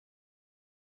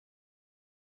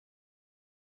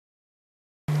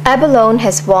Abalone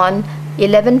has won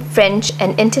 11 French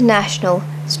and international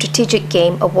strategic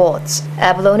game awards.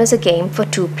 Abalone is a game for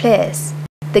 2 players.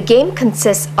 The game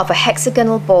consists of a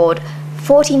hexagonal board,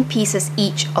 14 pieces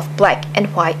each of black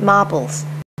and white marbles.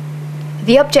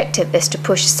 The objective is to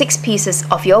push 6 pieces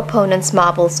of your opponent's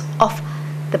marbles off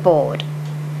the board.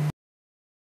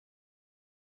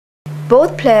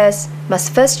 Both players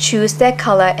must first choose their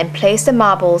color and place the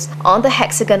marbles on the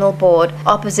hexagonal board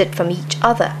opposite from each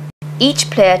other.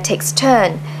 Each player takes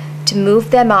turn to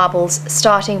move their marbles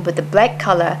starting with the black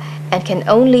color and can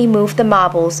only move the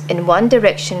marbles in one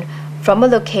direction from a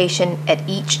location at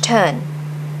each turn.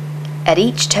 At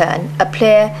each turn, a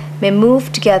player may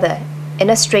move together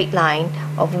in a straight line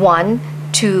of 1,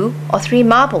 2, or 3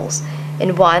 marbles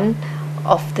in one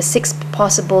of the 6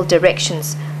 possible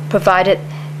directions, provided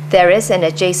there is an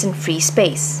adjacent free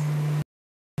space.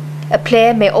 A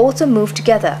player may also move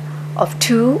together of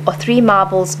 2 or 3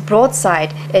 marbles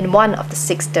broadside in one of the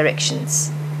 6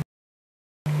 directions.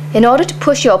 In order to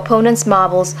push your opponent's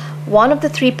marbles, one of the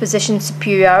 3 position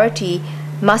superiority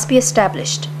must be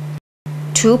established.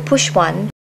 2 push 1,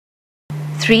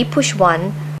 3 push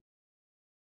 1,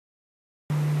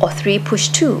 or 3 push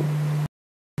 2.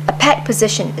 A pack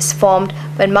position is formed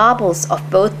when marbles of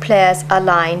both players are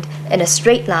lined in a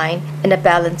straight line in a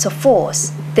balance of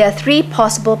force. There are 3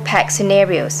 possible pack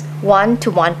scenarios: 1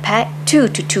 to 1 pack, 2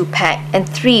 to 2 pack, and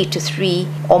 3 to 3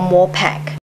 or more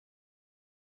pack.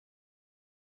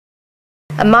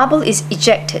 A marble is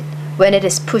ejected when it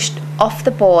is pushed off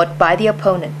the board by the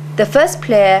opponent. The first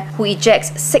player who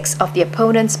ejects 6 of the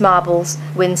opponent's marbles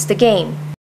wins the game.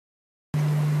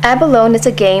 Abalone is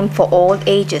a game for all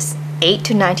ages, 8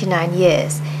 to 99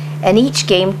 years, and each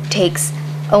game takes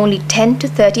only 10 to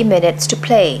 30 minutes to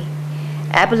play.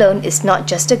 Abalone is not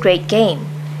just a great game,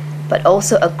 but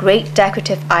also a great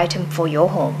decorative item for your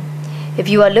home. If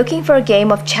you are looking for a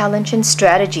game of challenge and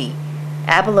strategy,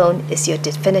 Abalone is your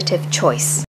definitive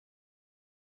choice.